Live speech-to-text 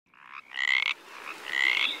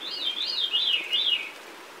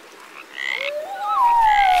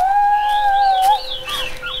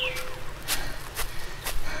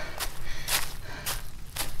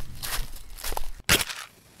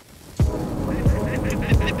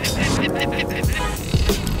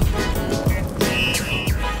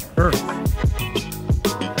Earth.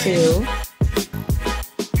 To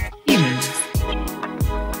Humans.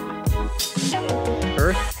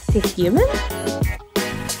 Earth. to human?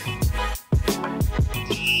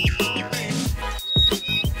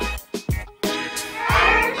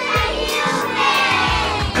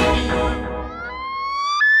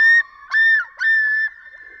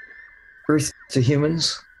 Earth to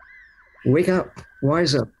humans. Wake up,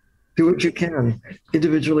 wise up, do what you can,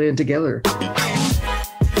 individually and together.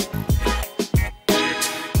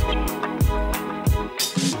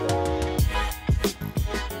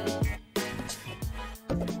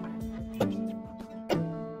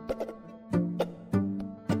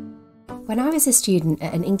 When I was a student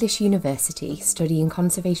at an English university studying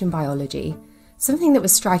conservation biology, something that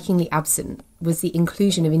was strikingly absent was the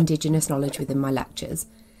inclusion of Indigenous knowledge within my lectures.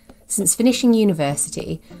 Since finishing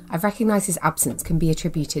university, I've recognised this absence can be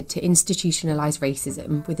attributed to institutionalised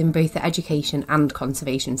racism within both the education and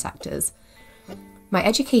conservation sectors. My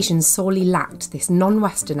education sorely lacked this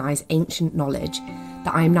non-westernised ancient knowledge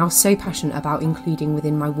that I am now so passionate about including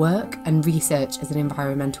within my work and research as an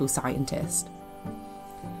environmental scientist.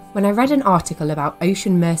 When I read an article about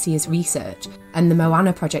Ocean Mercier's research and the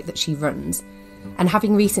Moana project that she runs, and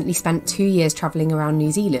having recently spent 2 years travelling around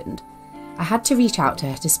New Zealand, I had to reach out to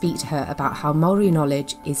her to speak to her about how Maori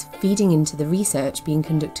knowledge is feeding into the research being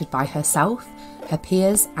conducted by herself, her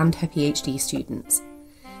peers and her PhD students.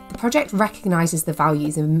 The project recognises the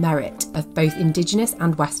values and merit of both Indigenous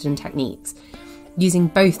and Western techniques, using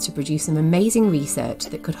both to produce some amazing research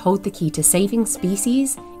that could hold the key to saving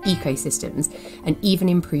species, ecosystems and even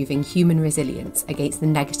improving human resilience against the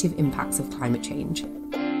negative impacts of climate change.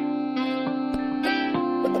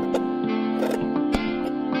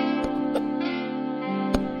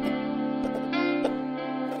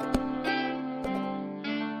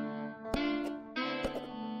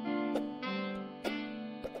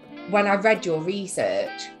 When I read your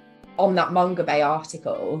research on that Manga Bay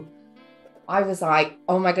article, I was like,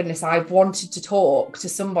 oh my goodness, I've wanted to talk to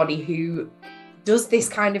somebody who does this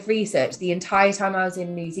kind of research the entire time I was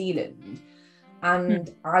in New Zealand. And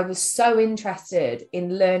I was so interested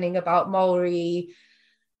in learning about Maori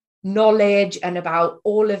knowledge and about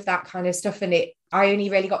all of that kind of stuff. And I only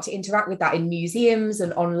really got to interact with that in museums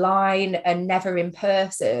and online and never in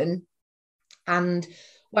person. And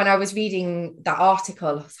when I was reading that article,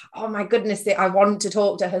 I was like, oh my goodness, I want to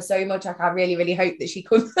talk to her so much. Like, I really, really hope that she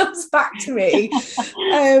comes back to me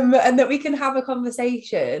and that we can have a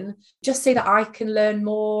conversation just so that I can learn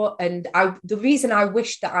more. And the reason I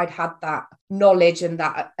wish that I'd had that knowledge and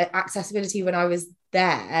that accessibility when I was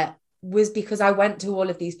there was because I went to all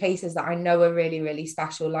of these places that I know are really, really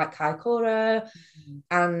special, like Kaikoura,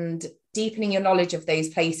 and deepening your knowledge of those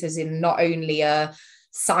places in not only a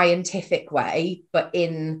scientific way but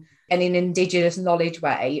in an Indigenous knowledge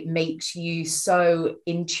way makes you so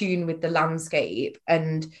in tune with the landscape.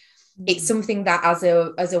 And it's something that as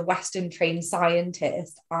a Western trained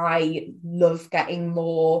scientist I love getting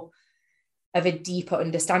more of a deeper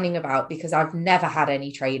understanding about, because I've never had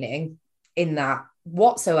any training in that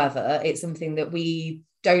whatsoever. It's something that we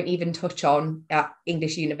don't even touch on at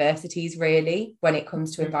English universities really when it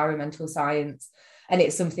comes to environmental science. And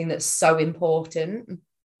it's something that's so important.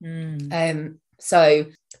 So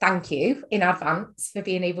thank you in advance for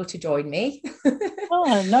being able to join me.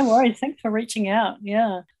 Oh, no worries. Thanks for reaching out.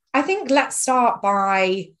 Yeah. I think let's start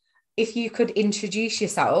by, if you could introduce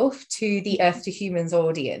yourself to the Earth to Humans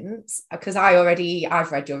audience, because I've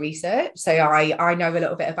read your research, so I know a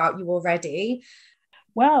little bit about you already.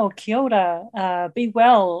 Well, kia ora. Be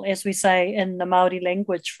well, as we say in the Māori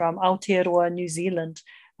language, from Aotearoa, New Zealand.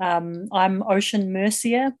 I'm Ocean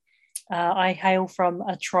Mercier. I hail from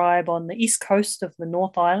a tribe on the east coast of the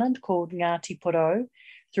North Island called Te Pūtaiao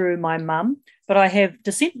through my mum, but I have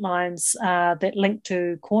descent lines that link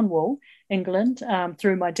to Cornwall, England,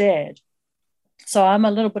 through my dad. So I'm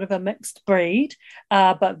a little bit of a mixed breed,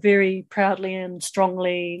 but very proudly and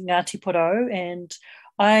strongly Te Pūtaiao, and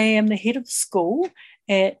I am the head of school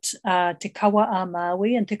at Te Pūtaiao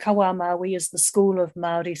Māori, and Te Pūtaiao Māori is the School of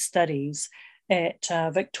Māori Studies at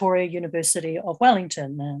Victoria University of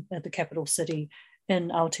Wellington, at the capital city in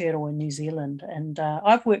Aotearoa, New Zealand. And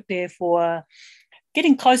I've worked there for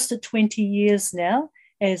getting close to 20 years now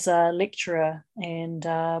as a lecturer. And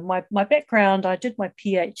my background, I did my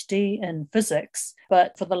PhD in physics,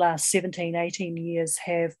 but for the last 17, 18 years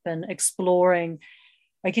have been exploring,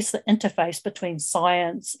 I guess, the interface between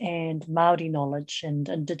science and Māori knowledge and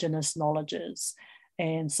Indigenous knowledges.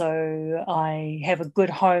 And so I have a good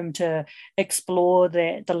home to explore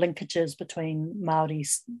the linkages between Māori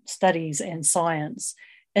studies and science.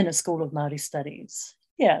 in a school of Māori studies.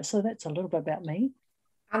 Yeah, so that's a little bit about me.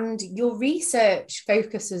 And your research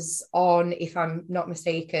focuses on, if I'm not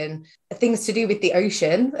mistaken, things to do with the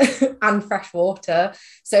ocean and fresh water.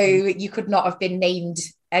 So you could not have been named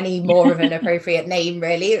any more of an appropriate name,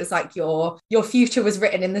 really. It was like your future was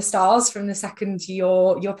written in the stars from the second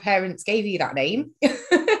your parents gave you that name.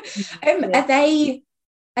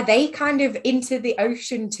 Are they kind of into the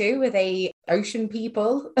ocean too? Are they ocean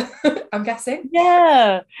people? I'm guessing.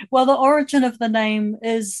 Yeah. Well, the origin of the name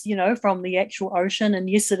is, from the actual ocean. And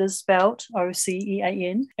yes, it is spelled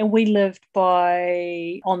Ocean. And we lived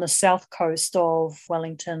on the south coast of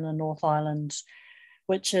Wellington and North Island,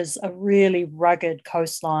 which is a really rugged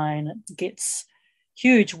coastline. It gets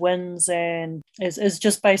huge winds and is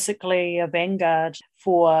just basically a vanguard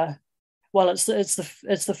for... Well, it's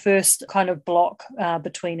the first kind of block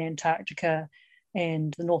between Antarctica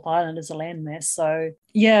and the North Island as a landmass. So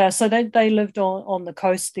yeah, so they lived on the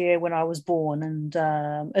coast there when I was born, and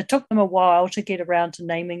it took them a while to get around to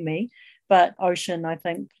naming me, but Ocean, I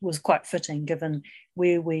think, was quite fitting given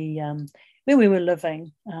where we were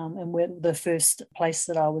living, and where the first place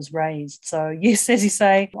that I was raised. So yes, as you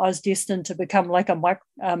say, I was destined to become like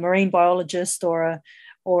a marine biologist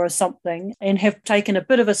or something, and have taken a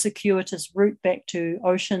bit of a circuitous route back to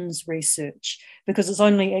oceans research, because it's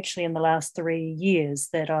only actually in the last 3 years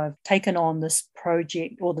that I've taken on this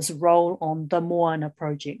project or this role on the Moana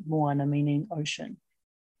project, Moana meaning ocean,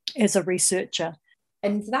 as a researcher.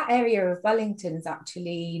 And that area of Wellington is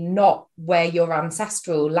actually not where your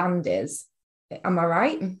ancestral land is. Am I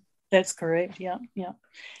right? That's correct, yeah.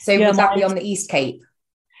 So would that be on the East Cape?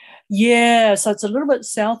 Yeah, so it's a little bit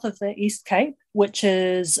south of the East Cape, which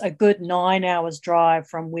is a good 9 hours drive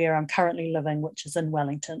from where I'm currently living, which is in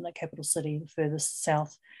Wellington, the capital city, furthest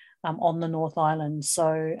south on the North Island.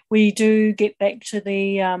 So we do get back to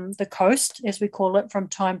the coast, as we call it, from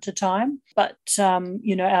time to time. But,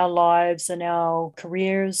 our lives and our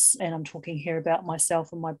careers, and I'm talking here about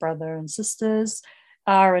myself and my brother and sisters,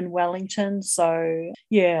 are in Wellington. So,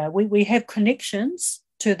 yeah, we have connections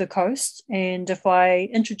to the coast. And if I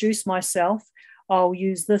introduce myself, I'll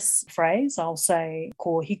use this phrase. I'll say,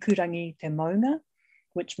 ko hikurangi te maunga,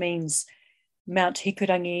 which means Mount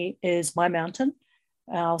Hikurangi is my mountain.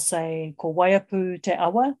 I'll say, ko Waiapu te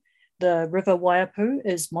awa, the river Waiapu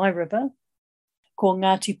is my river. Ko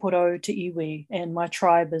Ngāti Porou te iwi, and my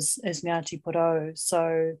tribe is Ngāti Porou.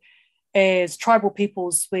 So as tribal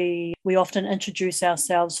peoples, we often introduce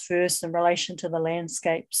ourselves first in relation to the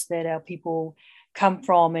landscapes that our people come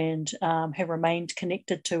from and have remained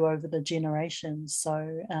connected to over the generations.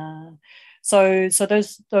 So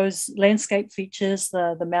those landscape features,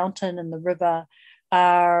 the mountain and the river,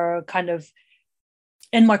 are kind of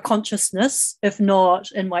in my consciousness, if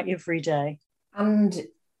not in my everyday. And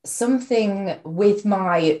something with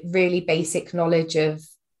my really basic knowledge of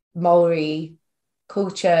Maori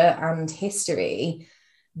culture and history,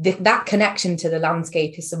 that connection to the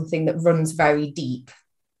landscape is something that runs very deep.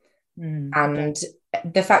 And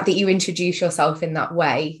the fact that you introduce yourself in that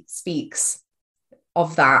way speaks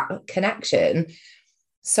of that connection.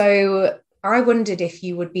 So I wondered if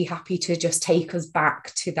you would be happy to just take us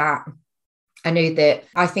back to that.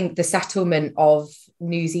 I think the settlement of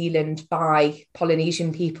New Zealand by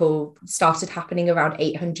Polynesian people started happening around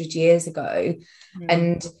 800 years ago.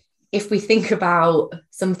 And if we think about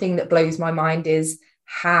something that blows my mind is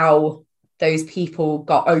how those people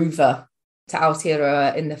got over to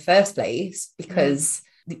Aotearoa in the first place, because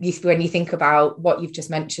when you think about what you've just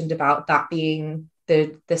mentioned about that being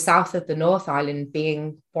the south of the North Island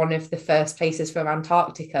being one of the first places from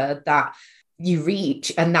Antarctica that you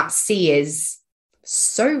reach, and that sea is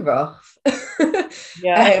so rough.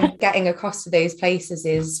 Getting across to those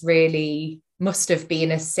places must have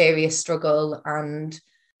been a serious struggle, and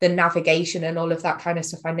the navigation and all of that kind of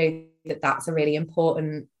stuff. I know that that's a really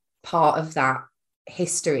important part of that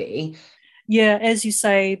history. Yeah, as you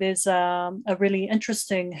say, there's a really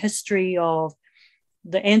interesting history of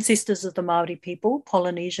the ancestors of the Māori people,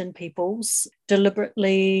 Polynesian peoples,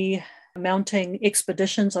 deliberately mounting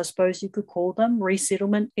expeditions, I suppose you could call them,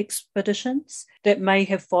 resettlement expeditions that may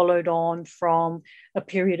have followed on from a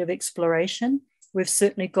period of exploration. We've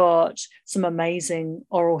certainly got some amazing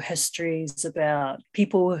oral histories about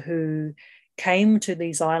people who came to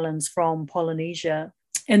these islands from Polynesia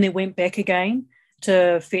and then went back again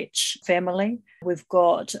to fetch family. We've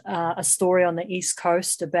got a story on the East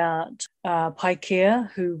Coast about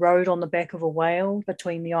Paikea who rode on the back of a whale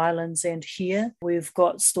between the islands and here. We've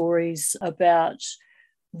got stories about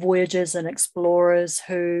voyagers and explorers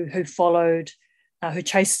who followed, who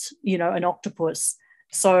chased, an octopus.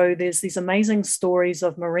 So there's these amazing stories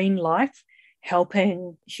of marine life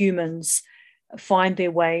helping humans find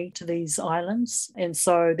their way to these islands. And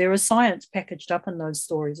so there is science packaged up in those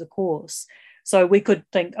stories, of course. So we could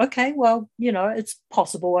think, okay, well, it's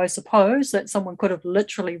possible, I suppose, that someone could have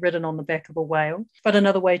literally ridden on the back of a whale. But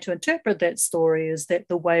another way to interpret that story is that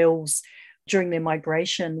the whales during their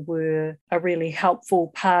migration were a really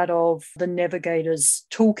helpful part of the navigator's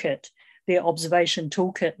toolkit, their observation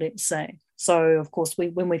toolkit, let's say. So, of course,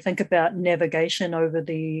 when we think about navigation over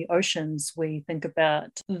the oceans, we think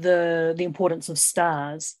about the importance of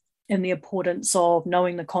stars and the importance of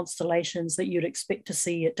knowing the constellations that you'd expect to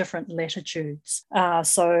see at different latitudes.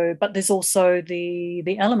 But there's also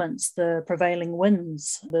the elements, the prevailing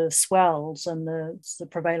winds, the swells, and the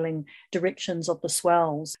prevailing directions of the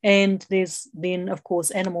swells. And there's then, of course,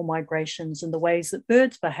 animal migrations and the ways that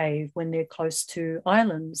birds behave when they're close to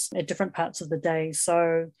islands at different parts of the day.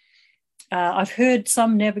 So I've heard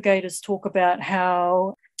some navigators talk about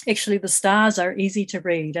how actually the stars are easy to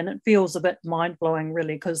read, and it feels a bit mind-blowing,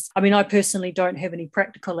 really, because I personally don't have any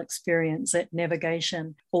practical experience at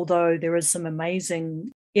navigation, although there is some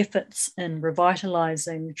amazing efforts in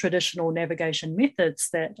revitalizing traditional navigation methods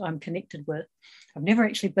that I'm connected with. I've never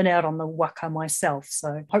actually been out on the waka myself,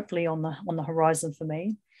 so hopefully on the horizon for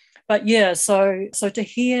me. But yeah, so to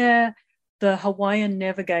hear the Hawaiian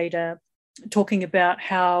navigator talking about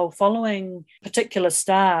how following particular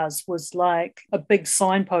stars was like a big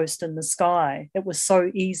signpost in the sky. It was so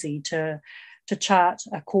easy to chart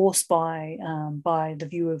a course by the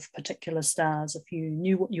view of particular stars. If you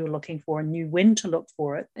knew what you were looking for and knew when to look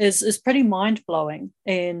for it, is pretty mind-blowing.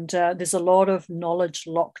 And there's a lot of knowledge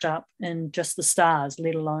locked up in just the stars,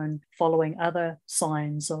 let alone following other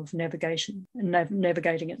signs of navigation and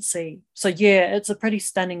navigating at sea. So yeah, it's a pretty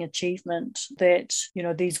stunning achievement that,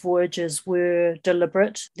 these voyages were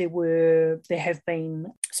deliberate. There have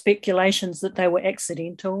been speculations that they were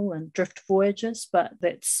accidental and drift voyages, but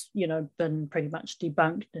that's, been pretty much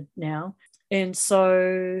debunked now. And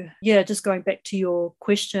so, yeah, just going back to your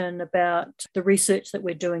question about the research that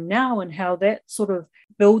we're doing now and how that sort of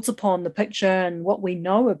builds upon the picture and what we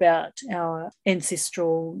know about our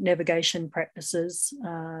ancestral navigation practices.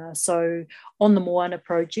 So on the Moana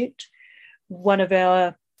project, one of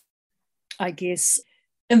our,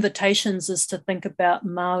 invitations is to think about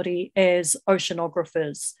Māori as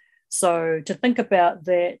oceanographers. So to think about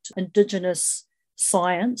that Indigenous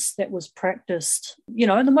science that was practiced,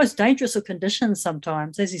 in the most dangerous of conditions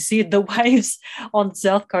sometimes. As you said, the waves on the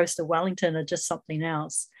south coast of Wellington are just something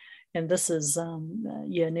else. And this is,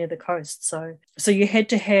 near the coast. So you had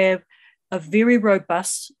to have a very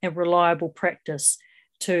robust and reliable practice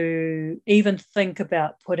to even think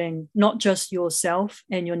about putting not just yourself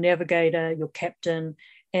and your navigator, your captain,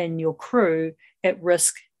 and your crew at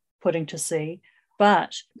risk putting to sea,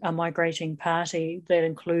 but a migrating party that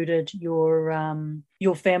included your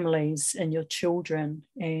families and your children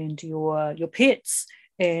and your pets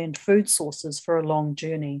and food sources for a long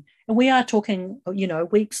journey. And we are talking,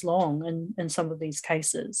 weeks long in some of these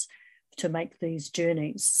cases to make these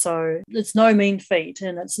journeys. So it's no mean feat,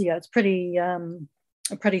 and it's pretty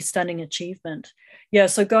a pretty stunning achievement. Yeah,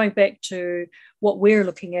 so going back to what we're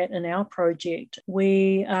looking at in our project,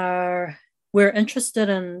 we're interested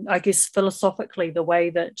in, philosophically, the way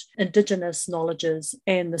that Indigenous knowledges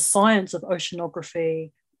and the science of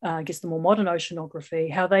oceanography, the more modern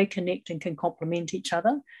oceanography, how they connect and can complement each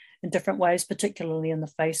other in different ways, particularly in the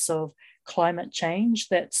face of climate change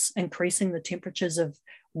that's increasing the temperatures of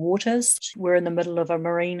waters. We're in the middle of a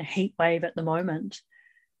marine heat wave at the moment.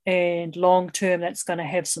 And long term, that's going to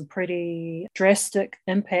have some pretty drastic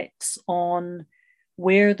impacts on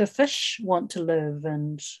where the fish want to live,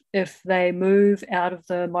 and if they move out of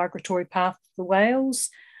the migratory path of the whales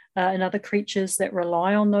and other creatures that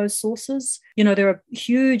rely on those sources. There are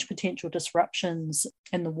huge potential disruptions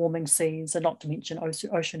in the warming seas, and not to mention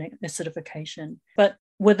ocean acidification. But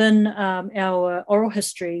within our oral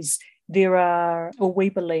histories, we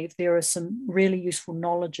believe there are some really useful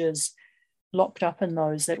knowledges locked up in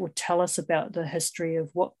those that would tell us about the history of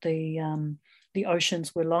what the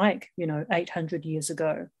oceans were like, 800 years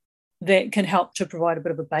ago, that can help to provide a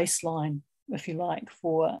bit of a baseline, if you like,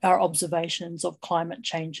 for our observations of climate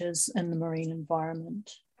changes in the marine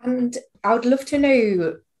environment. And I would love to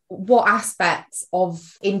know what aspects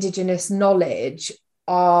of Indigenous knowledge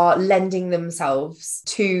are lending themselves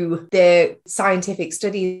to the scientific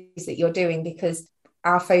studies that you're doing, because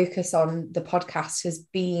our focus on the podcast has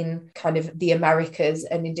been kind of the Americas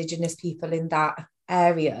and Indigenous people in that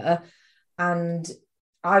area. And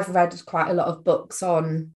I've read quite a lot of books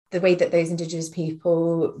on the way that those Indigenous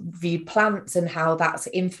people viewed plants and how that's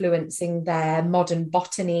influencing their modern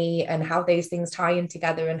botany and how those things tie in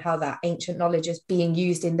together and how that ancient knowledge is being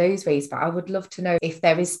used in those ways. But I would love to know if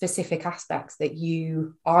there is specific aspects that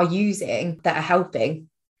you are using that are helping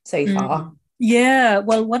so far. Yeah,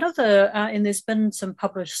 well, one of the, and there's been some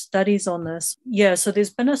published studies on this. Yeah, so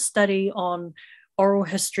there's been a study on oral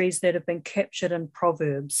histories that have been captured in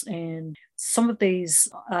proverbs. And some of these,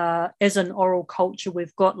 as an oral culture,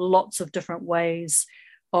 we've got lots of different ways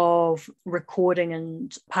of recording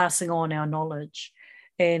and passing on our knowledge.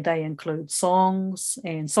 And they include songs,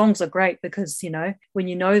 and songs are great because, you know, when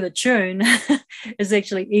you know the tune, it's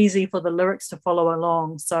actually easy for the lyrics to follow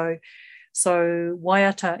along. So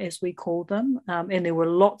waiata, as we call them, and there were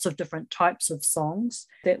lots of different types of songs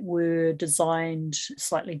that were designed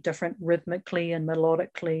slightly different rhythmically and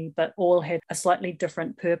melodically, but all had a slightly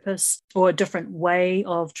different purpose or a different way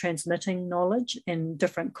of transmitting knowledge and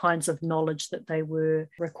different kinds of knowledge that they were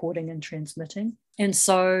recording and transmitting. And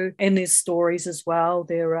there's stories as well.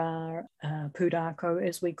 There are pūrākau,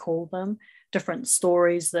 as we call them, different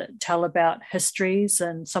stories that tell about histories,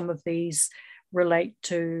 and some of these relate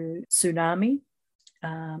to tsunami,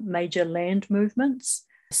 major land movements.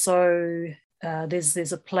 So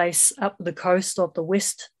there's a place up the coast of the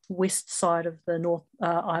west side of the North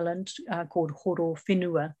Island called Horo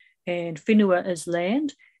Whenua, and whenua is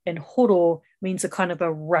land, and horo means a kind of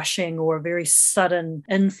a rushing or a very sudden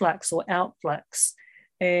influx or outflux.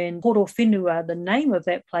 And Horo Whenua, the name of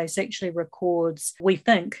that place, actually records, we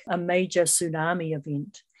think, a major tsunami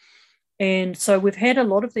event. And so we've had a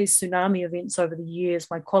lot of these tsunami events over the years.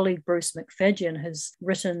 My colleague Bruce McFadyen has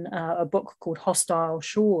written a book called Hostile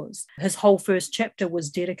Shores. His whole first chapter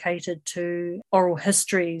was dedicated to oral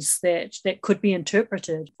histories that could be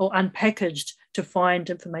interpreted or unpackaged to find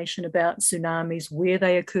information about tsunamis, where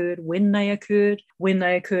they occurred, when they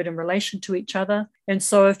occurred in relation to each other. And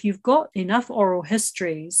so if you've got enough oral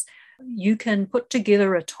histories, you can put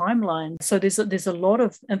together a timeline. So there's a lot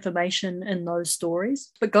of information in those stories.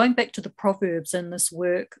 But going back to the proverbs and this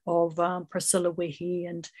work of Priscilla Wehi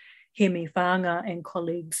and Hemi Whanga and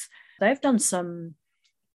colleagues, they've done some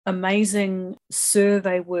amazing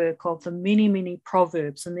survey work of the many, many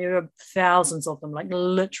proverbs. And there are thousands of them, like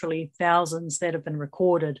literally thousands that have been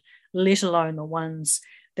recorded, let alone the ones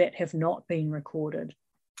that have not been recorded.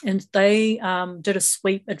 And they did a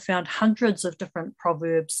sweep and found hundreds of different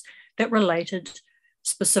proverbs that related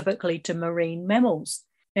specifically to marine mammals.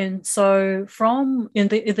 And so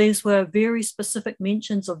these were very specific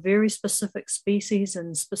mentions of very specific species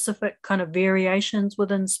and specific kind of variations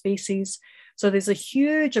within species. So there's a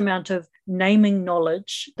huge amount of naming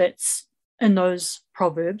knowledge that's in those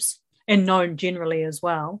proverbs and known generally as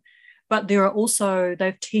well. But there are also,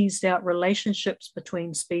 they've teased out relationships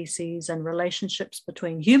between species and relationships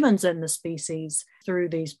between humans and the species through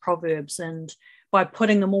these proverbs. And by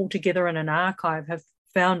putting them all together in an archive, have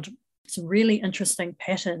found some really interesting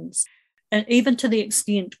patterns. And even to the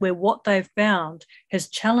extent where what they've found has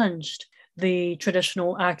challenged the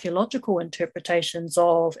traditional archaeological interpretations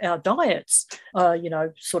of our diets,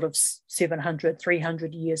 sort of 700,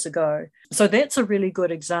 300 years ago. So that's a really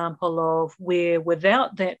good example of where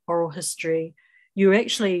without that oral history,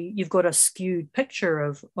 you've got a skewed picture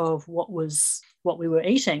of what we were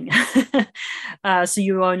eating. So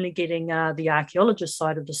you're only getting the archaeologist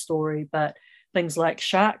side of the story, but things like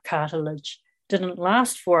shark cartilage didn't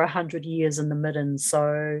last for 100 years in the midden.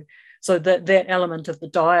 So that element of the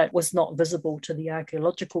diet was not visible to the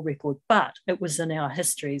archaeological record, but it was in our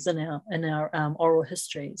histories, in our oral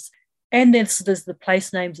histories. And there's the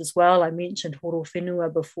place names as well. I mentioned Horo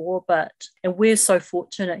Whenua before, and we're so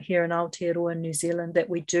fortunate here in Aotearoa, New Zealand, that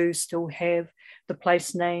we do still have the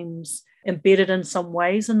place names embedded in some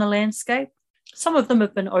ways in the landscape. Some of them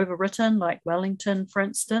have been overwritten, like Wellington, for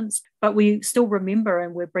instance, but we still remember,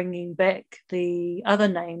 and we're bringing back the other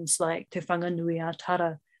names like Te Whanganui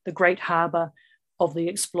Tara, the great harbour of the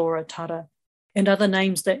explorer Tara, and other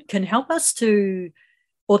names that can help us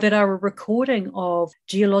or that are a recording of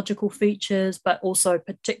geological features, but also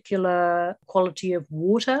particular quality of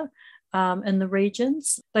water in the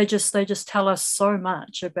regions. They just tell us so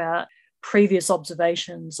much about previous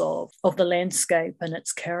observations of the landscape and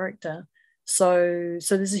its character. So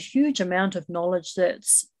there's a huge amount of knowledge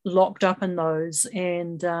that's locked up in those.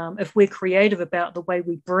 And if we're creative about the way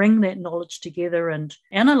we bring that knowledge together and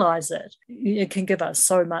analyze it, it can give us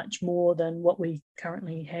so much more than what we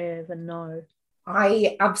currently have and know.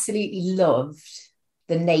 I absolutely loved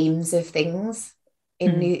the names of things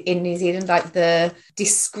in New Zealand, like the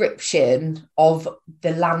description of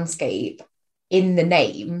the landscape in the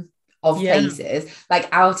name. of places, like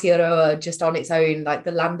Aotearoa just on its own, like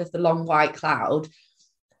the land of the long white cloud.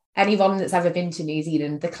 Anyone that's ever been to New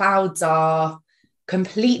Zealand, the clouds are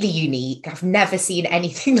completely unique. I've never seen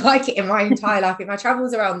anything like it in my entire life in my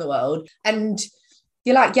travels around the world. And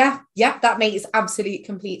you're like, yeah, that makes absolute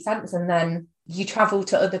complete sense. And then you travel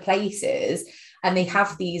to other places and they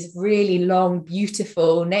have these really long,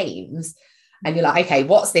 beautiful names. And you're like, okay,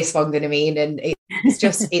 what's this one going to mean? And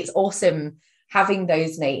it's awesome having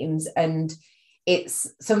those names. And it's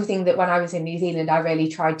something that when I was in New Zealand, I really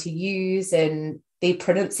tried to use, and the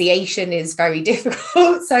pronunciation is very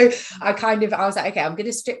difficult. So I was like, okay, I'm going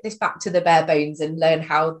to strip this back to the bare bones and learn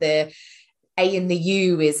how the A and the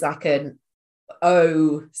U is like an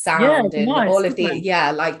O sound, and nice, all of the,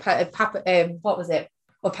 like what was it?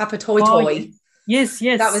 Or Papa Toy Toy. Yes.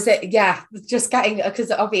 That was it. Yeah. Just getting,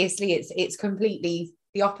 because obviously it's completely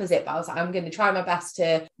the opposite, but I was like, I'm going to try my best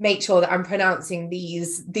to make sure that I'm pronouncing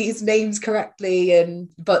these names correctly.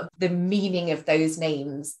 But the meaning of those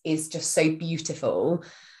names is just so beautiful.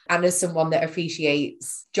 And as someone that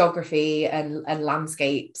appreciates geography and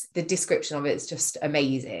landscapes, the description of it is just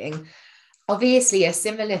amazing. Obviously, a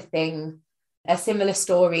similar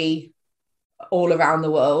story all around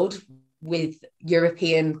the world. With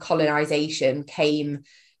European colonization came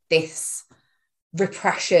this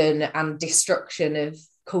repression and destruction of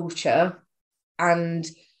culture. And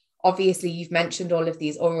obviously, you've mentioned all of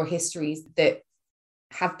these oral histories that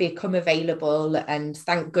have become available, and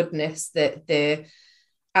thank goodness that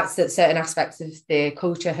certain aspects of the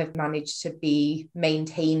culture have managed to be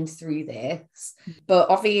maintained through this.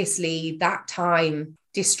 But obviously, that time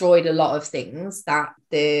destroyed a lot of things that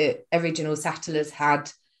the original settlers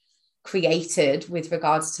had created with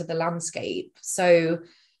regards to the landscape. So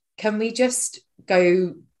can we just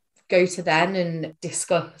go to then and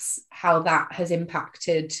discuss how that has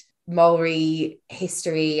impacted Maori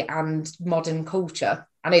history and modern culture?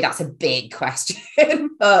 I know that's a big question,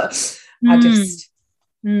 but I just...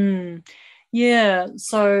 Yeah,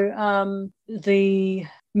 so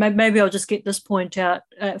maybe I'll just get this point out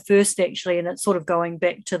first, actually, and it's sort of going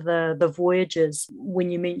back to the voyages.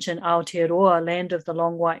 When you mention Aotearoa, land of the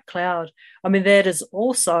long white cloud, I mean, that is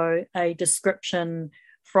also a description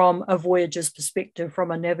from a voyager's perspective,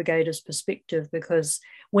 from a navigator's perspective, because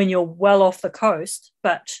when you're well off the coast,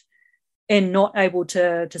 and not able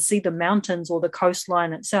to see the mountains or the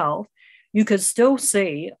coastline itself, you could still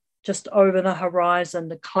see just over the horizon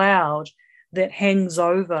the cloud that hangs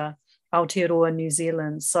over Aotearoa, New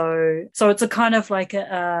Zealand. So it's a kind of like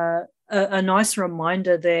a nice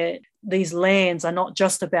reminder that these lands are not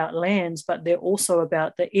just about lands, but they're also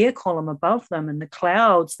about the air column above them and the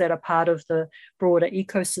clouds that are part of the broader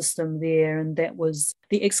ecosystem there. And that was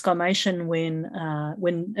the exclamation when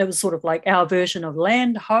it was sort of like our version of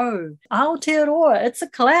land ho, Aotearoa, it's a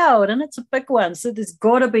cloud and it's a big one. So there's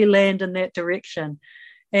got to be land in that direction.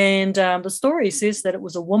 And the story says that it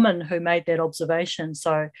was a woman who made that observation.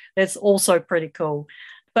 So that's also pretty cool.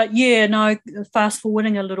 But fast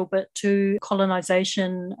forwarding a little bit to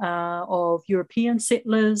colonization of European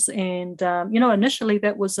settlers. And, initially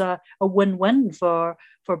that was a win-win for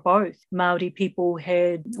both. Māori people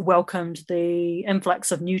had welcomed the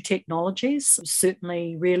influx of new technologies,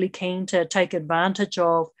 certainly really keen to take advantage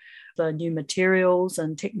of the new materials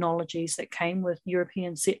and technologies that came with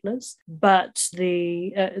European settlers, but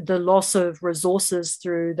the loss of resources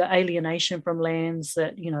through the alienation from lands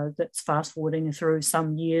that's fast forwarding through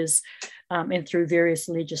some years and through various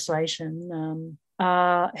legislation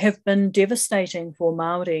have been devastating for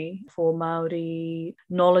Māori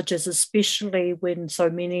knowledges, especially when so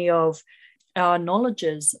many of our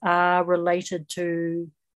knowledges are related to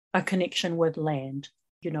a connection with land.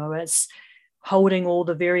 It's holding all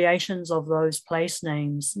the variations of those place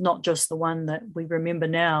names, not just the one that we remember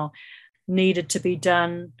now, needed to be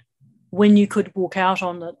done when you could walk out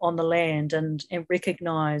on the land and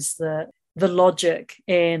recognise the logic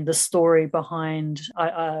and the story behind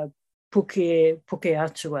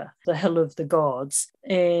Pukeatua, the hill of the gods,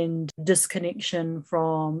 and disconnection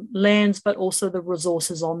from lands, but also the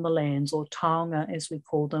resources on the lands, or taonga as we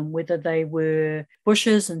call them, whether they were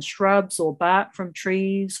bushes and shrubs or bark from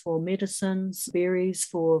trees for medicines, berries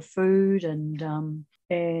for food and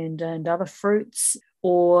other fruits,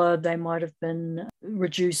 or they might have been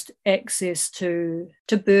reduced access to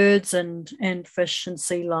birds and fish and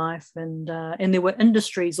sea life. And there were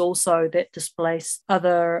industries also that displaced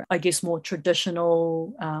other, I guess, more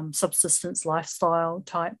traditional subsistence lifestyle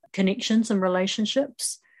type connections and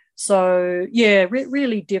relationships. So,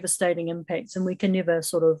 really devastating impacts, and we can never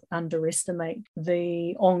sort of underestimate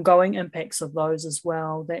the ongoing impacts of those as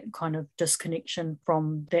well, that kind of disconnection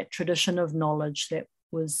from that tradition of knowledge that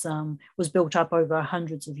was built up over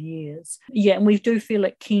hundreds of years. Yeah, and we do feel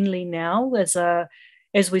it keenly now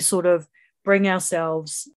as we sort of bring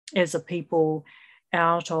ourselves as a people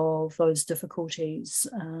out of those difficulties.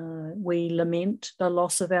 We lament the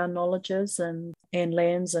loss of our knowledges and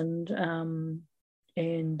lands and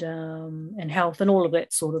health and all of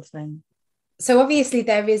that sort of thing. So obviously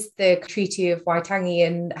there is the Treaty of Waitangi,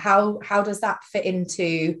 and how does that fit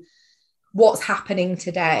into what's happening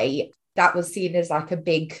today? That was seen as like a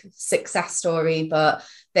big success story, but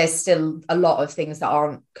there's still a lot of things that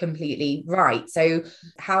aren't completely right. So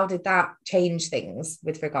how did that change things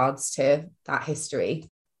with regards to that history?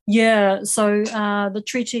 Yeah, so the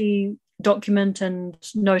treaty document, and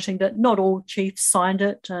noting that not all chiefs signed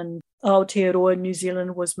it, and Aotearoa, New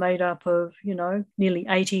Zealand, was made up of, nearly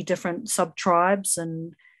 80 different sub-tribes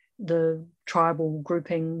and the tribal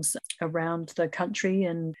groupings around the country.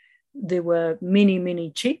 And there were many,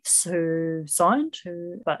 many chiefs who signed,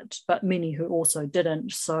 but many who also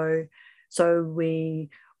didn't. So we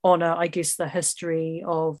honour, I guess, the history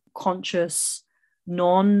of conscious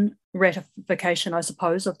non-ratification, I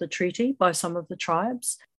suppose, of the treaty by some of the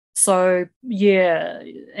tribes. So, yeah,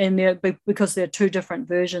 and because there are two different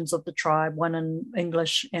versions of the tribe, one in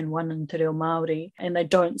English and one in Te Reo Māori, and they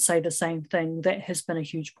don't say the same thing, that has been a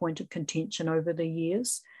huge point of contention over the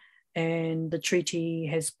years. And the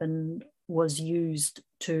treaty was used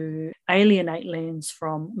to alienate lands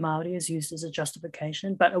from Māori, is used as a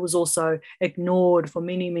justification, but it was also ignored for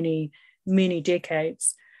many, many, many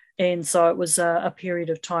decades. And so it was a period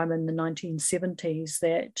of time in the 1970s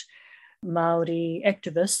that Māori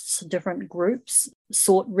activists, different groups,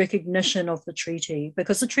 sought recognition of the treaty,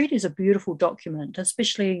 because the treaty is a beautiful document,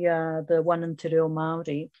 especially the one in Te Reo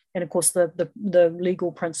Māori. And of course, the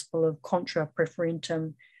legal principle of contra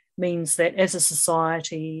preferentum means that as a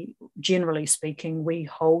society, generally speaking, we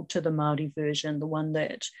hold to the Māori version, the one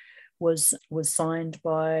that was signed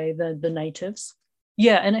by the natives.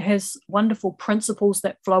 Yeah, and it has wonderful principles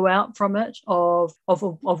that flow out from it of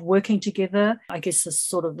working together. I guess the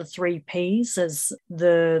sort of the 3 Ps is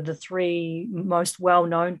the 3 most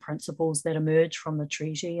well-known principles that emerge from the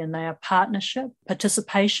treaty, and they are partnership,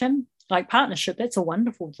 participation. Like partnership, that's a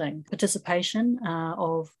wonderful thing. Participation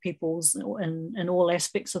of peoples in all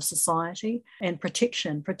aspects of society, and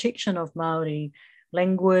protection of Māori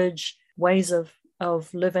language, ways of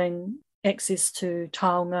living, access to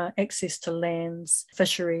taonga, access to lands,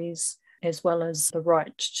 fisheries, as well as the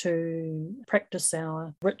right to practice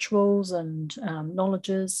our rituals and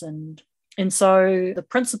knowledges. And so the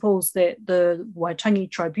principles that the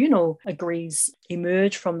Waitangi Tribunal agrees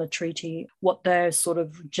emerge from the treaty, what they sort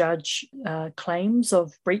of judge claims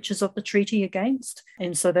of breaches of the treaty against.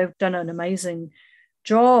 And so they've done an amazing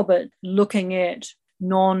job at looking at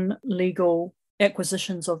non-legal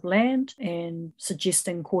acquisitions of land and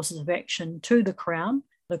suggesting courses of action to the Crown.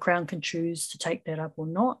 The Crown can choose to take that up or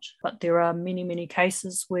not, but there are many, many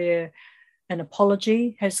cases where an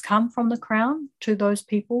apology has come from the Crown to those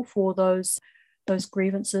people for those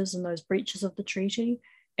grievances and those breaches of the treaty,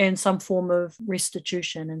 and some form of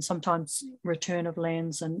restitution and sometimes return of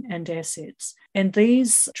lands and assets. And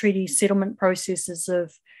these treaty settlement processes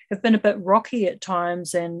have been a bit rocky at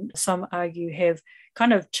times, and some argue have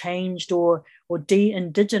kind of changed or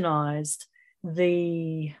de-indigenized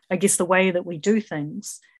the way that we do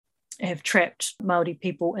things, have trapped Māori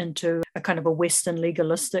people into a kind of a Western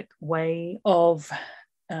legalistic way of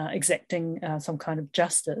exacting some kind of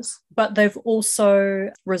justice. But they've also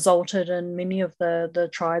resulted in many of the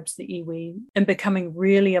tribes, the iwi, in becoming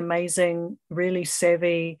really amazing, really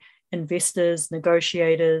savvy investors,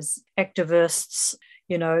 negotiators, activists,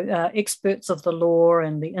 experts of the law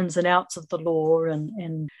and the ins and outs of the law.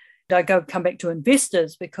 And I come back to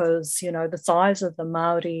investors because, the size of the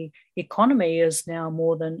Māori economy is now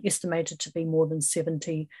estimated to be more than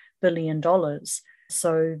 $70 billion.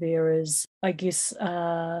 So there is, I guess,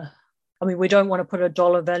 we don't want to put a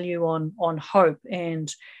dollar value on hope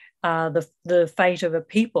and the fate of a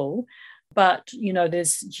people, but,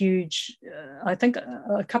 there's huge, I think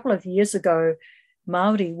a couple of years ago,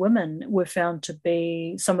 Māori women were found to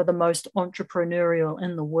be some of the most entrepreneurial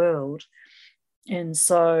in the world. And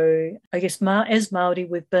so I guess as Māori,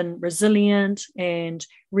 we've been resilient and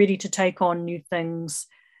ready to take on new things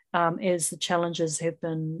as the challenges have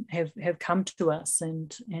come to us,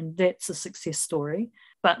 and that's a success story.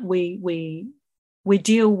 But we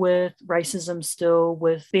deal with racism still,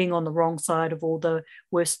 with being on the wrong side of all the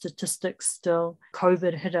worst statistics still.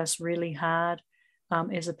 COVID hit us really hard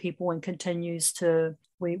as a people, and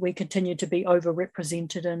we continue to be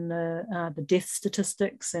overrepresented in the death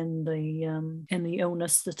statistics and the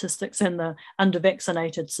illness statistics and the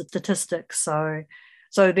undervaccinated statistics. So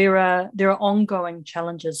So there are ongoing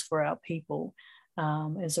challenges for our people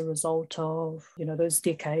as a result of, you know, those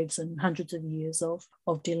decades and hundreds of years of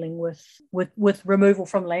dealing with removal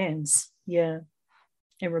from lands, and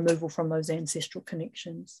removal from those ancestral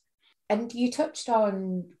connections. And you touched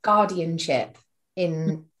on guardianship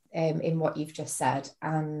in what you've just said,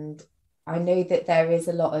 and I know that there is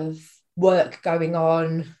a lot of work going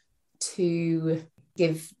on to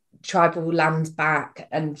give tribal land back,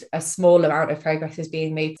 and a small amount of progress is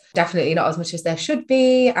being made. Definitely not as much as there should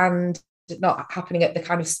be, and not happening at the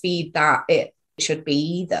kind of speed that it should be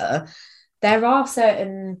either. There are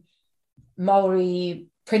certain Maori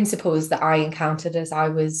principles that I encountered as I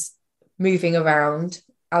was moving around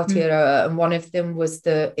Aotearoa, and one of them was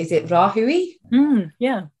is it Rahui?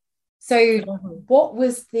 Yeah. So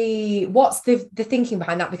what's the thinking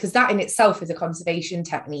behind that? Because that in itself is a conservation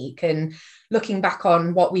technique, and looking back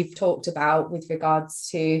on what we've talked about with regards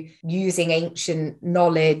to using ancient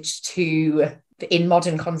knowledge in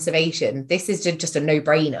modern conservation, this is just a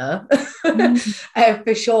no-brainer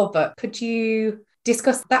for sure. But could you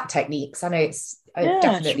discuss that technique? Because I know it's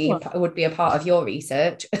definitely would be a part of your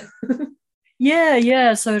research.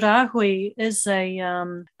 Yeah. So rahui is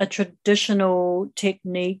a traditional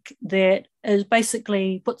technique that is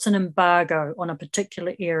basically puts an embargo on a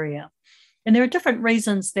particular area. And there are different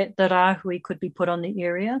reasons that the rahui could be put on the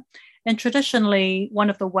area. And traditionally, one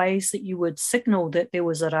of the ways that you would signal that there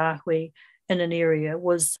was a rahui in an area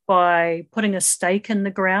was by putting a stake in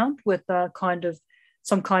the ground with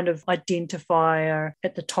some kind of identifier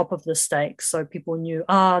at the top of the stake, so people knew,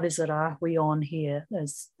 there's a rahui on here.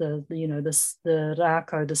 There's the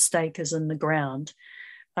rako, the stake is in the ground.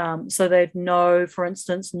 So they'd know, for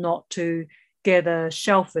instance, not to gather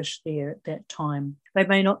shellfish there at that time. They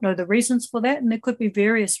may not know the reasons for that, and there could be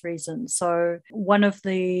various reasons. So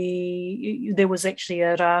there was actually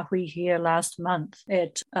a rahui here last month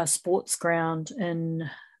at a sports ground in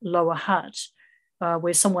Lower Hutt,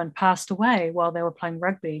 where someone passed away while they were playing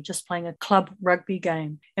rugby, just playing a club rugby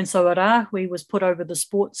game. And so a rahui was put over the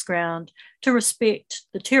sports ground to respect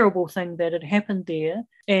the terrible thing that had happened there,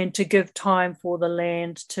 and to give time for the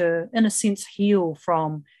land to, in a sense, heal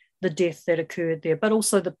from the death that occurred there, but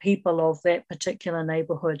also the people of that particular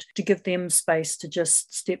neighbourhood, to give them space to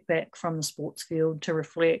just step back from the sports field to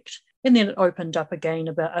reflect. And then it opened up again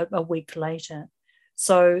about a week later.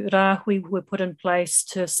 So rahui were put in place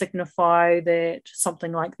to signify that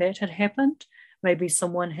something like that had happened. Maybe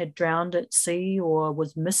someone had drowned at sea or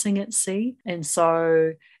was missing at sea. And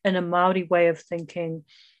so in a Māori way of thinking,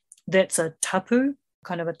 that's a tapu,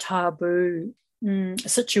 kind of a taboo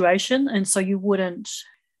situation. And so you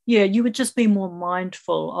would just be more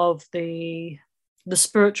mindful of the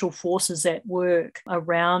spiritual forces at work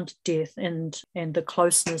around death, and the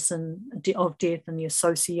closeness of death, and the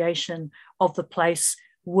association of the place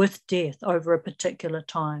with death over a particular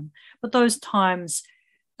time. But those times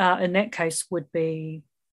in that case would be,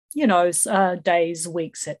 days,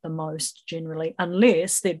 weeks at the most generally,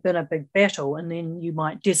 unless there'd been a big battle, and then you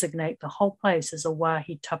might designate the whole place as a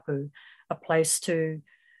wahi tapu, a place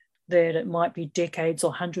that it might be decades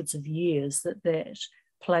or hundreds of years that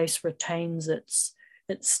place retains its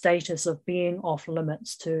status of being off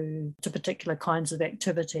limits to particular kinds of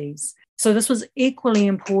activities. So this was equally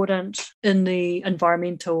important in the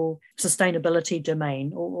environmental sustainability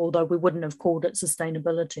domain, although we wouldn't have called it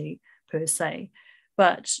sustainability per se.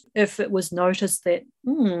 But if it was noticed that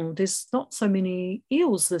there's not so many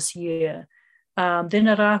eels this year, then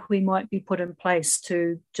a rahui might be put in place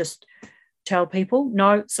to just tell people,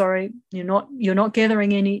 no, sorry, you're not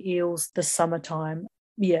gathering any eels this summertime.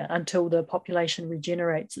 Until the population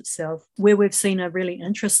regenerates itself. Where we've seen a really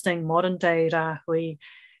interesting modern day rahui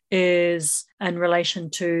is in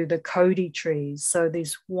relation to the Kodi trees. So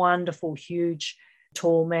these wonderful, huge,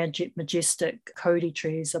 tall, majestic Kodi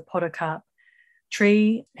trees, a podocarp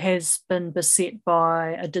tree has been beset by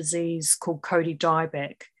a disease called Kodi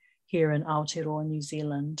dieback here in Aotearoa, New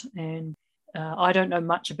Zealand. And I don't know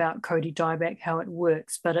much about Kodi dieback, how it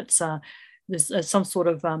works, but there's some sort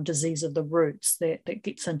of disease of the roots that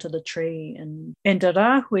gets into the tree. And a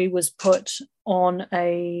rahui was put on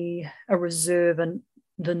a reserve in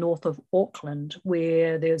the north of Auckland,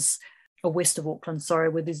 where there's west of Auckland,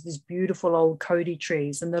 where there's these beautiful old Kodi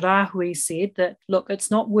trees. And the rahui said that, look,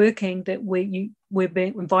 it's not working that we're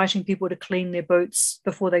inviting people to clean their boots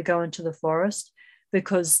before they go into the forest,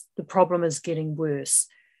 because the problem is getting worse.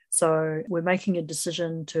 So we're making a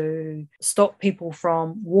decision to stop people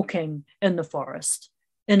from walking in the forest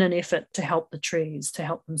in an effort to help the trees, to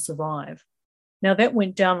help them survive. Now that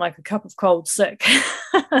went down like a cup of cold sick,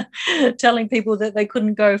 telling people that they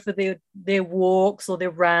couldn't go for their walks or their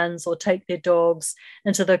runs or take their dogs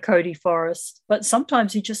into the Cody forest. But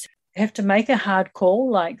sometimes you just have to make a hard call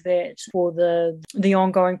like that for the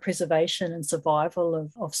ongoing preservation and survival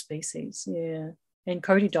of species. Yeah. And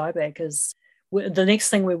Cody dieback is the next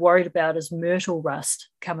thing we're worried about is myrtle rust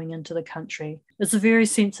coming into the country. It's a very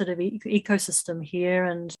sensitive ecosystem here,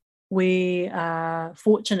 and we are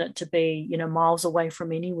fortunate to be, miles away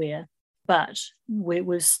from anywhere, but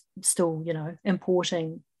we're still,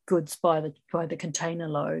 importing goods by the container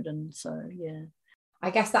load. And so, yeah. I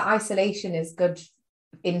guess that isolation is good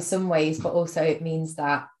in some ways, but also it means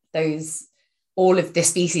that all of the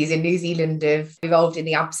species in New Zealand have evolved in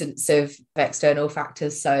the absence of external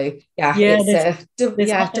factors. So it's a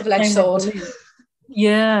double-edged sword.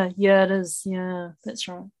 Yeah, it is. Yeah, that's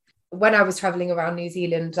right. When I was traveling around New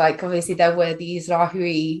Zealand, like obviously there were these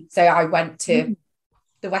rahui. So I went to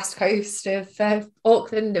the west coast of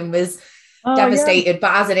Auckland and was devastated.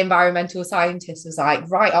 But as an environmental scientist, was like,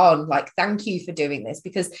 right on, like, thank you for doing this,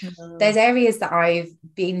 because there's areas that I've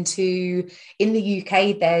been to in the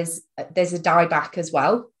UK. There's a dieback as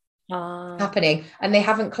well happening, and they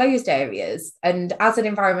haven't closed areas. And as an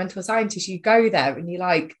environmental scientist, you go there and you're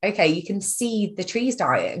like, okay, you can see the trees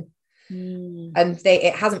dying. And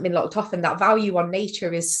it hasn't been locked off, and that value on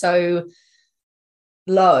nature is so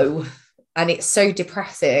low and it's so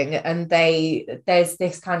depressing. And there's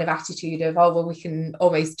this kind of attitude of, oh well, we can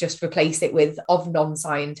almost just replace it with, of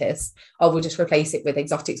non-scientists, we'll just replace it with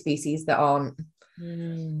exotic species that aren't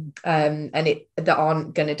that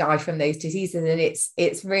aren't going to die from those diseases. And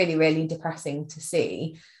it's really, really depressing to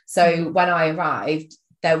see. So when I arrived,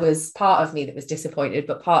 there was part of me that was disappointed,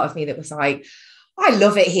 but part of me that was like, I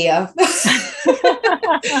love it here.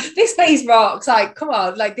 This place rocks. Like, come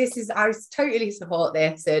on, like I totally support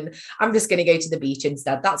this, and I'm just going to go to the beach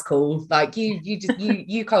instead. That's cool. Like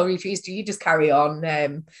you coral reef trees, you just carry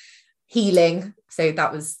on healing. So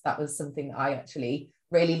that was something that I actually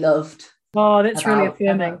really loved. Oh, that's really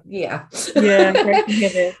affirming. Yeah, great to hear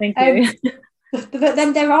that. Thank you. But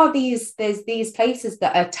then there's these places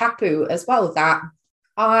that are tapu as well that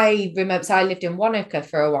I remember. So I lived in Wanaka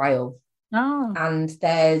for a while. Oh. And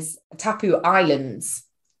there's tapu islands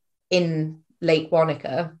in Lake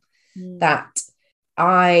Wanaka that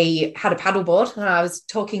I had a paddleboard, and I was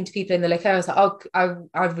talking to people in the lake. I was like, oh,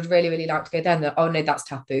 I would really, really like to go there. And oh no, that's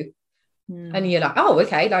tapu. And you're like, oh,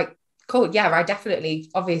 okay, like, cool. Yeah, I definitely,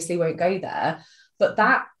 obviously won't go there. But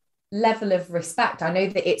that level of respect, I know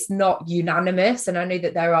that it's not unanimous, and I know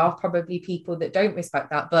that there are probably people that don't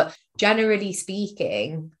respect that, but generally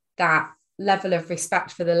speaking, that level of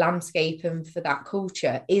respect for the landscape and for that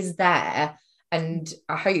culture is there. And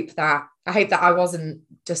I hope that I wasn't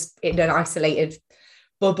just in an isolated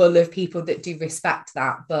bubble of people that do respect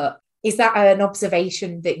that. But is that an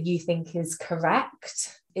observation that you think is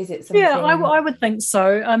correct? Is it something? Yeah, I would think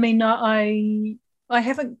so. I mean, I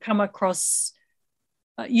haven't come across,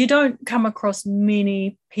 you don't come across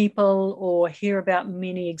many people or hear about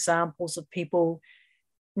many examples of people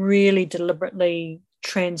really deliberately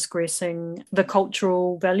transgressing the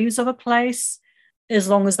cultural values of a place, as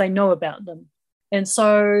long as they know about them. And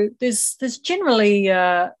so there's generally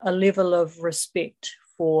a level of respect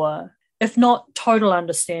for, if not total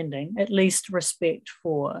understanding, at least respect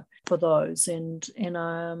for those. And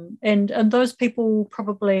those people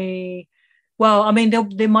probably, well, I mean,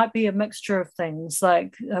 there might be a mixture of things,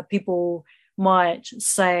 like people might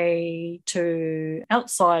say to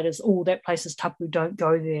outsiders, oh, that place is tapu, don't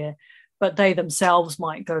go there. But they themselves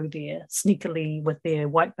might go there sneakily with their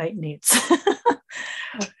whitebait nets.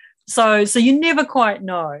 So you never quite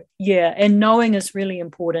know. Yeah, and knowing is really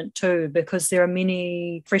important too, because there are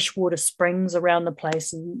many freshwater springs around the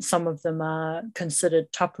place, and some of them are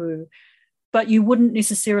considered tapu, but you wouldn't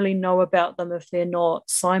necessarily know about them if they're not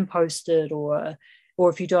signposted, or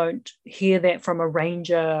if you don't hear that from a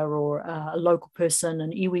ranger or a local person,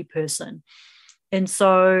 an iwi person. And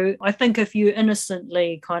so I think if you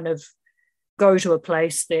innocently kind of go to a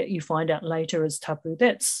place that you find out later is tapu,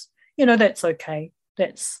 that's okay.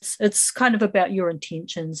 It's kind of about your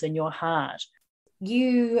intentions and your heart.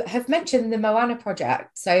 You have mentioned the Moana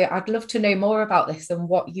project, so I'd love to know more about this and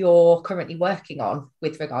what you're currently working on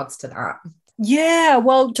with regards to that. Yeah,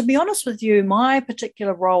 well, to be honest with you, my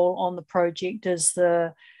particular role on the project is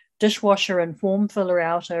the dishwasher and form filler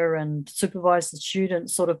outer and supervise the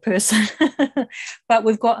students sort of person. But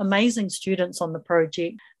we've got amazing students on the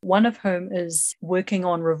project, one of whom is working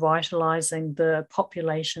on revitalising the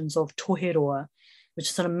populations of toheroa, which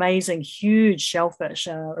is an amazing, huge shellfish,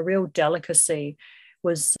 a real delicacy,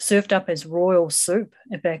 was served up as royal soup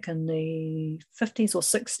back in the 50s or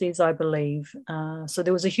 60s, I believe. So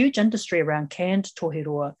there was a huge industry around canned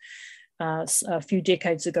toheroa a few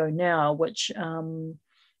decades ago now, which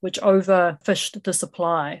overfished the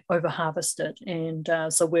supply, overharvested. And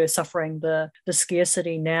so we're suffering the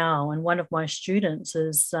scarcity now. And one of my students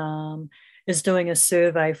is doing a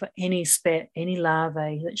survey for any spat, any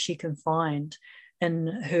larvae that she can find in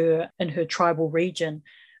her tribal region.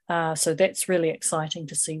 So that's really exciting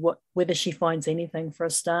to see whether she finds anything for a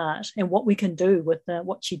start and what we can do with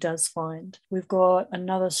what she does find. We've got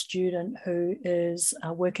another student who is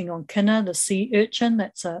working on kina, the sea urchin.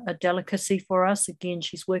 That's a delicacy for us. Again,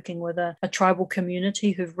 she's working with a tribal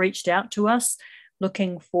community who've reached out to us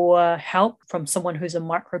looking for help from someone who's a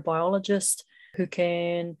microbiologist who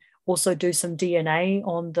can also do some DNA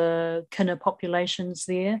on the kina populations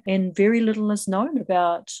there. And very little is known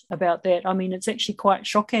about that. I mean, it's actually quite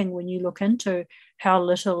shocking when you look into how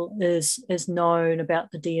little is known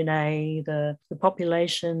about the DNA, the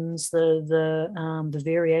populations, the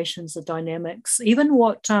variations, the dynamics, even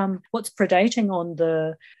what's predating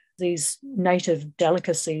on these native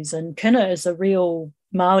delicacies. And kina is a real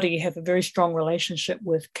Māori have a very strong relationship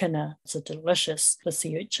with kina. It's a delicious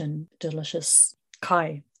sea urchin, delicious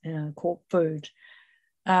kai. Caught food.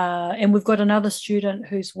 And we've got another student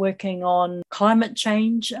who's working on climate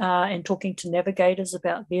change and talking to navigators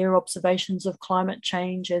about their observations of climate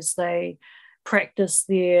change as they practice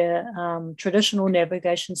their traditional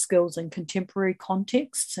navigation skills in contemporary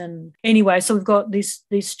contexts. And anyway, so we've got these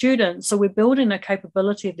students. So we're building the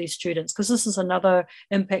capability of these students, because this is another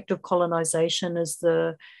impact of colonization, is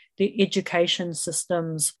the education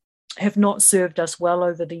systems have not served us well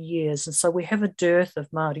over the years. And so we have a dearth of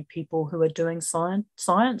Māori people who are doing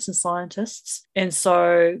science and scientists. And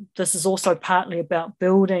so this is also partly about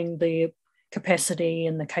building the capacity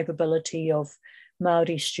and the capability of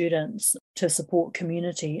Māori students to support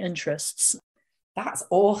community interests. That's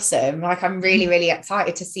awesome. Like, I'm really, really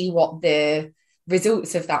excited to see what the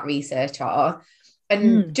results of that research are.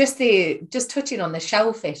 And just touching on the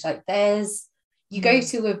shellfish, like you go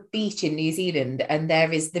to a beach in New Zealand and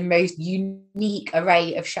there is the most unique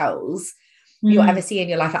array of shells you'll ever see in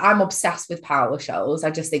your life. I'm obsessed with power shells.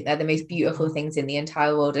 I just think they're the most beautiful things in the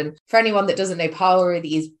entire world. And for anyone that doesn't know, power are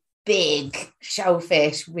these big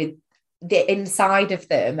shellfish with the inside of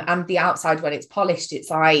them and the outside, when it's polished, it's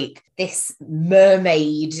like this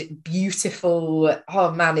mermaid, beautiful.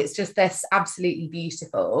 Oh man, it's just this absolutely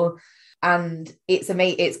beautiful. And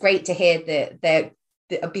it's great to hear that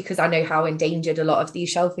because I know how endangered a lot of these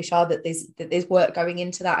shellfish are, that there's work going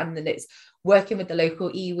into that, and that it's working with the local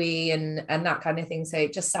iwi and that kind of thing. So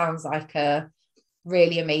it just sounds like a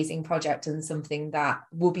really amazing project, and something that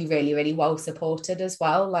will be really, really well supported as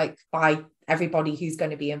well, like by everybody who's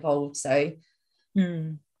going to be involved. So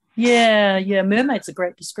yeah, mermaid's a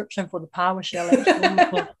great description for the power shell,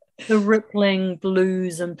 actually. The rippling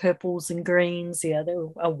blues and purples and greens, they're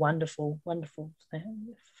a wonderful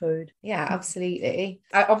food. Yeah, absolutely.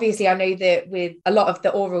 Obviously, I know that with a lot of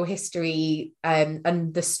the oral history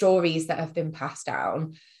and the stories that have been passed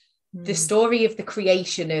down, the story of the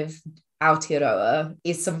creation of Aotearoa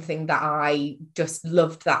is something that I just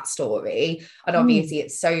loved, that story. And obviously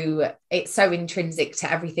it's so intrinsic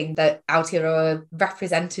to everything that Aotearoa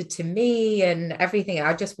represented to me and everything.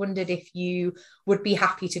 I just wondered if you would be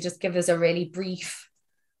happy to just give us a really brief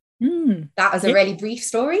a really brief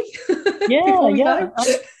story. I'd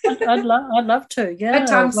love to.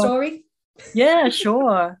 Bedtime story. Yeah,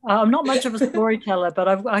 sure. I'm not much of a storyteller,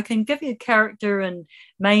 but I can give you a character and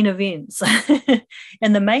main events.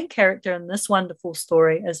 And the main character in this wonderful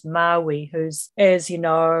story is Maui, who's, as you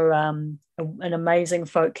know, an amazing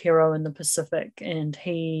folk hero in the Pacific. And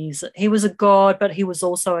he was a god, but he was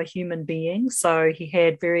also a human being. So he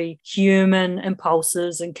had very human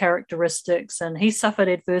impulses and characteristics. And he suffered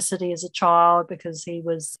adversity as a child because he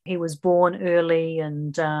was born early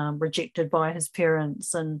and rejected by his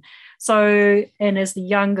parents. And as the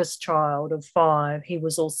youngest child of 5, he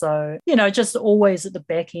was also, just always at the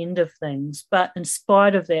back end of things. But in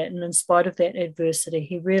spite of that, and in spite of that adversity,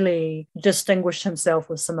 he really distinguished himself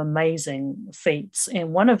with some amazing feats.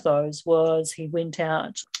 And one of those was he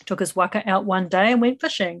took his waka out one day and went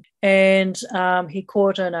fishing. And he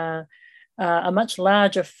caught in a much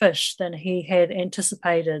larger fish than he had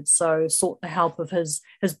anticipated. So sought the help of his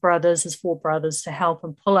 4 brothers, to help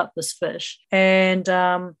him pull up this fish. And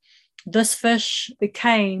this fish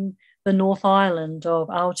became the North Island of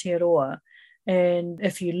Aotearoa. And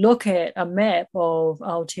if you look at a map of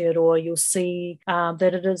Aotearoa, you'll see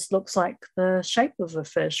that it looks like the shape of a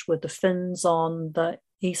fish, with the fins on the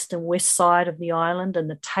east and west side of the island, and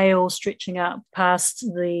the tail stretching up past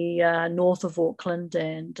the north of Auckland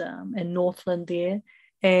and Northland there.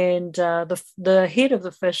 And the head of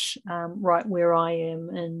the fish right where I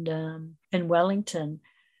am in Wellington.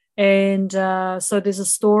 And so there's a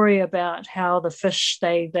story about how the fish,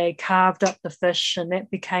 they carved up the fish, and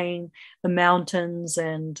that became the mountains,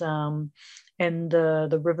 and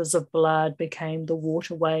the rivers of blood became the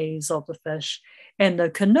waterways of the fish, and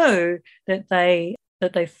the canoe that they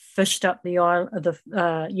fished up the island,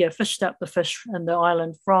 fished up the fish in the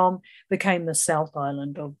island from became the South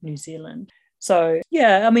Island of New Zealand. So,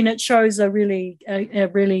 yeah, I mean, it shows a really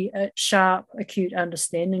sharp, acute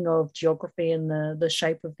understanding of geography and the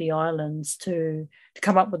shape of the islands to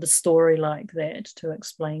come up with a story like that, to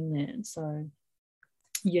explain that. So,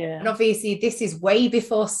 yeah. And obviously, this is way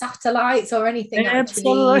before satellites or anything.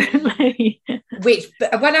 Absolutely. Which,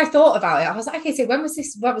 when I thought about it, I was like, okay, so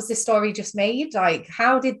what was this story just made? Like,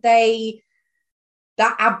 how did they...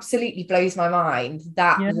 That absolutely blows my mind,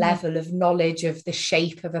 that level of knowledge of the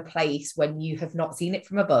shape of a place when you have not seen it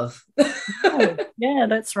from above. Yeah,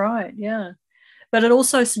 that's right. Yeah. But it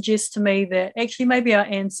also suggests to me that actually maybe our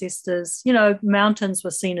ancestors, mountains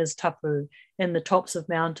were seen as tapu, and the tops of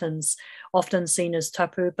mountains often seen as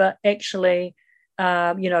tapu. But actually,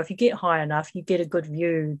 if you get high enough, you get a good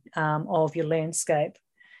view of your landscape.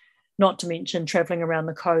 Not to mention traveling around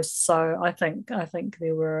the coast. So I think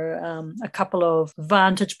there were a couple of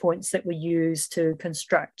vantage points that were used to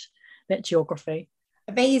construct that geography.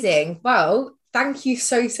 Amazing. Well, thank you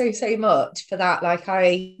so much for that.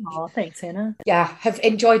 Thanks, Hannah. Yeah, have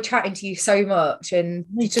enjoyed chatting to you so much, and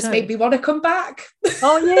you just made me want to come back.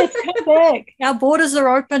 Oh yeah, come back. Our borders are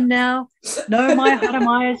open now. No mai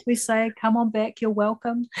haramai, as we say. Come on back, you're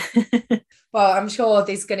welcome. Well, I'm sure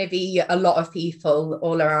there's going to be a lot of people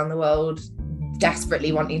all around the world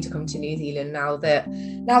desperately wanting to come to New Zealand now that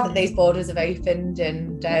those borders have opened,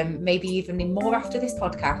 and maybe even in more after this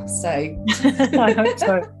podcast. So I hope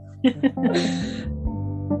so.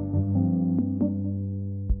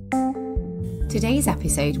 Today's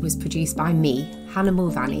episode was produced by me, Hannah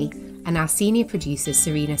Mulvaney, and our senior producer,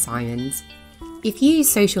 Serena Simons. If you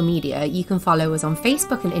use social media, you can follow us on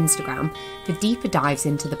Facebook and Instagram for deeper dives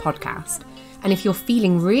into the podcast. And if you're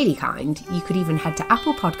feeling really kind, you could even head to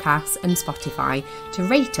Apple Podcasts and Spotify to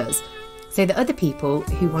rate us, so that other people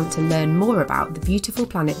who want to learn more about the beautiful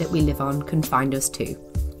planet that we live on can find us too.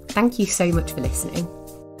 Thank you so much for listening.